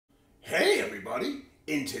Hey everybody!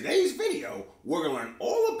 In today's video, we're going to learn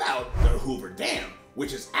all about the Hoover Dam,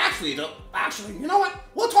 which is actually, you know what?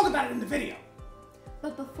 We'll talk about it in the video.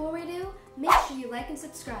 But before we do, make sure you like and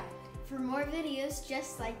subscribe for more videos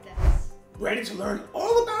just like this. Ready to learn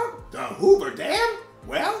all about the Hoover Dam?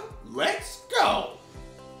 Well, let's go!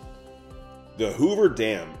 The Hoover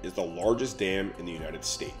Dam is the largest dam in the United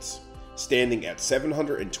States, standing at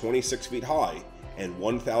 726 feet high and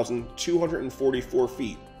 1,244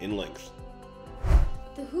 feet in length.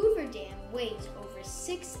 The Hoover Dam weighs over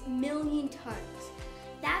 6 million tons.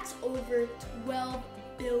 That's over 12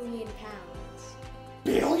 billion pounds.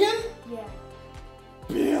 Billion? Yeah.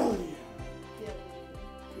 Billion.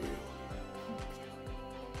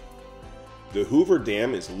 The Hoover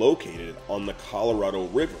Dam is located on the Colorado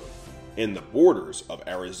River in the borders of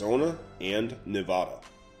Arizona and Nevada.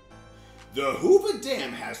 The Hoover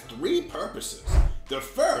Dam has three purposes. The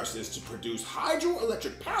first is to produce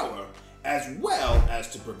hydroelectric power as well as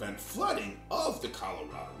to prevent flooding of the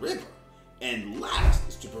Colorado River. And last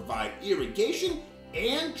is to provide irrigation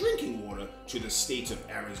and drinking water to the states of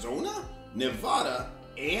Arizona, Nevada,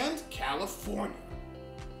 and California.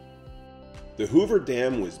 The Hoover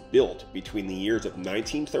Dam was built between the years of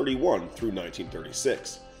 1931 through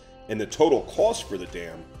 1936, and the total cost for the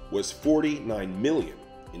dam was $49 million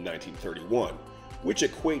in 1931, which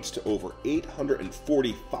equates to over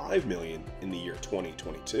 $845 million in the year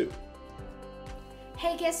 2022.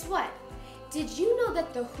 Hey, guess what? Did you know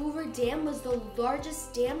that the Hoover Dam was the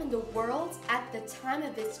largest dam in the world at the time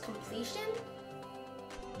of its completion?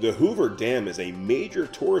 The Hoover Dam is a major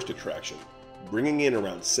tourist attraction, bringing in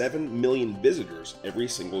around 7 million visitors every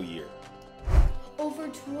single year. Over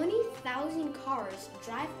 20,000 cars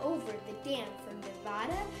drive over the dam from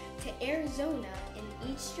Nevada to Arizona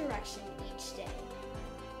in each direction each day.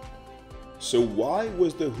 So why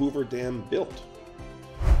was the Hoover Dam built?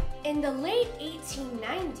 In the late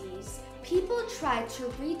 1890s, people tried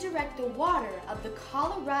to redirect the water of the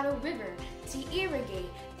Colorado River to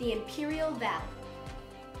irrigate the Imperial Valley.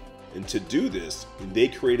 And to do this, they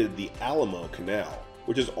created the Alamo Canal,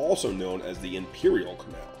 which is also known as the Imperial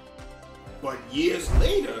Canal. But years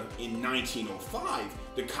later, in 1905,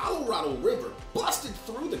 the Colorado River busted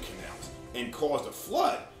through the canals and caused a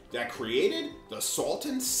flood that created the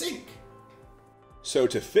Salton Sink. So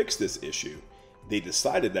to fix this issue, they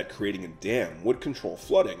decided that creating a dam would control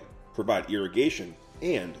flooding, provide irrigation,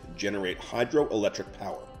 and generate hydroelectric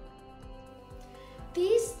power.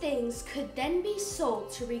 These things could then be sold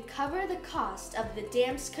to recover the cost of the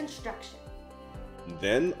dam's construction.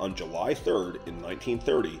 Then, on July 3rd in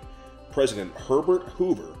 1930, President Herbert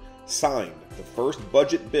Hoover signed the first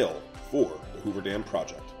budget bill for the Hoover Dam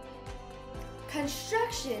project.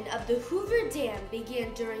 Construction of the Hoover Dam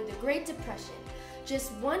began during the Great Depression,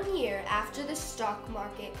 just 1 year after the stock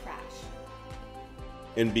market crash.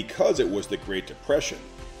 And because it was the Great Depression,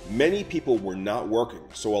 many people were not working,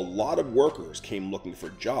 so a lot of workers came looking for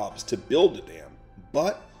jobs to build the dam,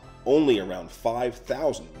 but only around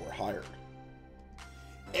 5,000 were hired.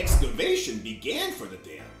 Excavation began for the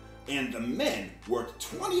dam, and the men worked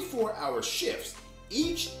 24-hour shifts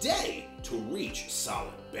each day to reach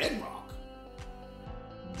solid bedrock.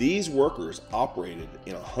 These workers operated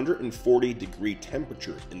in 140-degree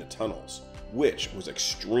temperatures in the tunnels, which was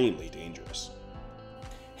extremely dangerous.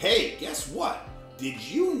 Hey, guess what? Did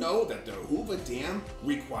you know that the Hoover Dam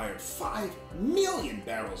required 5 million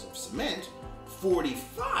barrels of cement,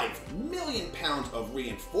 45 million pounds of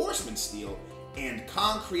reinforcement steel, and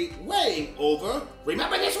concrete weighing over,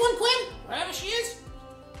 remember this one, Quinn? Whatever she is?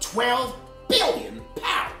 12 billion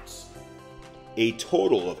pounds. A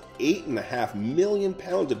total of 8.5 million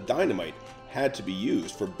pounds of dynamite had to be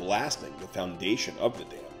used for blasting the foundation of the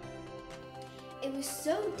dam. It was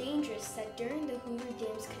so dangerous that during the Hoover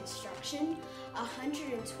Dam's construction,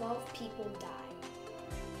 112 people died.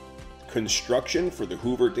 Construction for the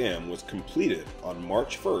Hoover Dam was completed on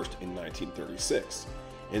March 1st in 1936,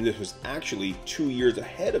 and this was actually 2 years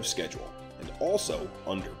ahead of schedule and also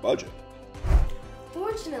under budget.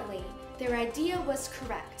 Fortunately, their idea was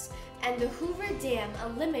correct, and the Hoover Dam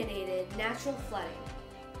eliminated natural flooding.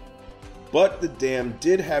 But the dam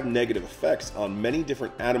did have negative effects on many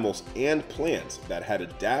different animals and plants that had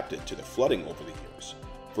adapted to the flooding over the years.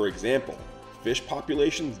 For example, fish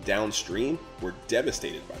populations downstream were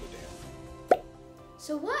devastated by the dam.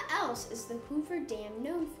 So what else is the Hoover Dam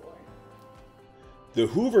known for? The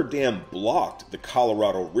Hoover Dam blocked the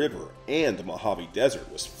Colorado River, and the Mojave Desert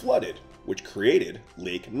was flooded, which created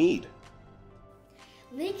Lake Mead.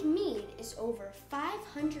 Lake Mead is over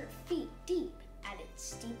 500 feet deep at its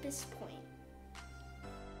steepest point.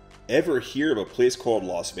 Ever hear of a place called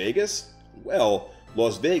Las Vegas? Well,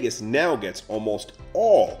 Las Vegas now gets almost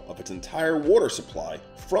all of its entire water supply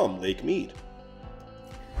from Lake Mead.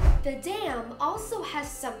 The dam also has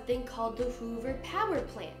something called the Hoover Power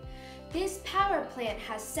Plant. This power plant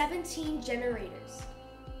has 17 generators.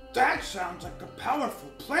 That sounds like a powerful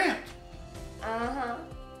plant. Uh-huh.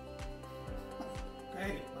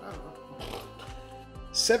 Hey, whatever.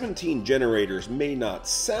 17 generators may not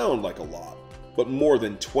sound like a lot, but more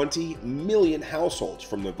than 20 million households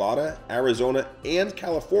from Nevada, Arizona, and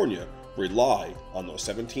California rely on those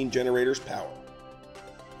 17 generators' power.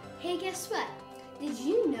 Hey, guess what? Did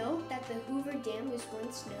you know that the Hoover Dam was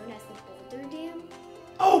once known as the Boulder Dam?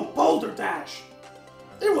 Oh, Boulder Dash!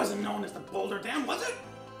 It wasn't known as the Boulder Dam, was it?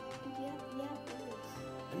 Yeah, it was.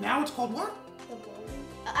 And now it's called what? The Boulder?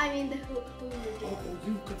 the Hoover Dam. Oh,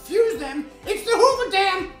 you confused them! It's the Hoover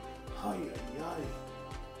Dam! Ay, ay, ay.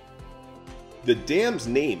 The dam's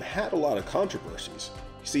name had a lot of controversies.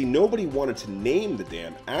 You see, nobody wanted to name the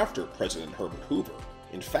dam after President Herbert Hoover.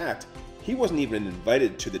 In fact, he wasn't even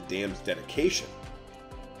invited to the dam's dedication.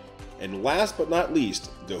 And last but not least,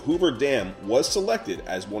 the Hoover Dam was selected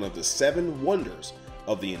as one of the 7 wonders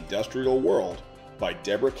of the industrial world by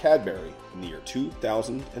Deborah Cadbury in the year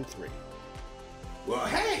 2003. Well,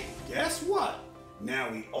 hey, guess what? Now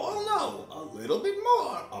we all know a little bit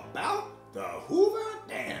more about the Hoover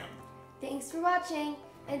Dam. Thanks for watching,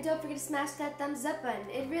 and don't forget to smash that thumbs up button.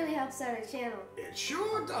 It really helps out our channel. It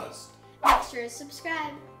sure does. Make sure to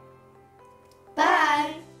subscribe.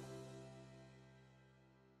 Bye!